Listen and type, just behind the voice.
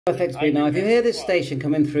Perfect speed. Now if you hear this station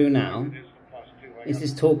coming through now, this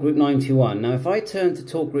is talk group 91. Now if I turn to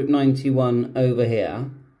talk group 91 over here.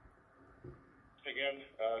 Again,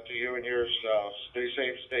 to you and yours, stay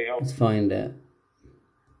safe, stay healthy. Let's find it.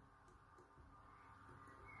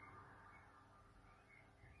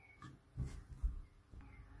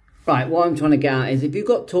 Right, what I'm trying to get at is if you've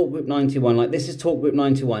got talk group 91, like this is talk group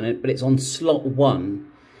 91, but it's on slot 1,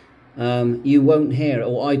 you won't hear it,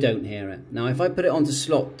 or I don't hear it. Now if I put it onto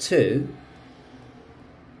slot 2,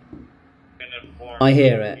 I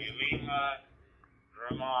hear it.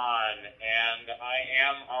 Ramon, and I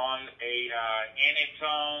am on a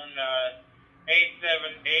Anytone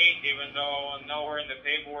 878, even though nowhere in the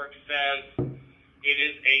paperwork says it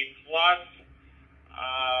is a plus.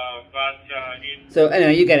 So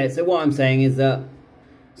anyway, you get it. So what I'm saying is that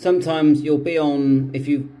sometimes you'll be on, if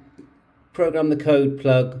you program the code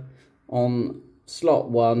plug on slot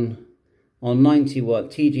 1 on 91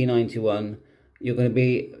 TG91, you're going to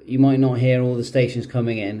be, you might not hear all the stations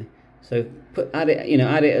coming in. So add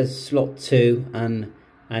it as slot 2 and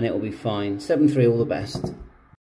it will be fine. 7.3, all the best.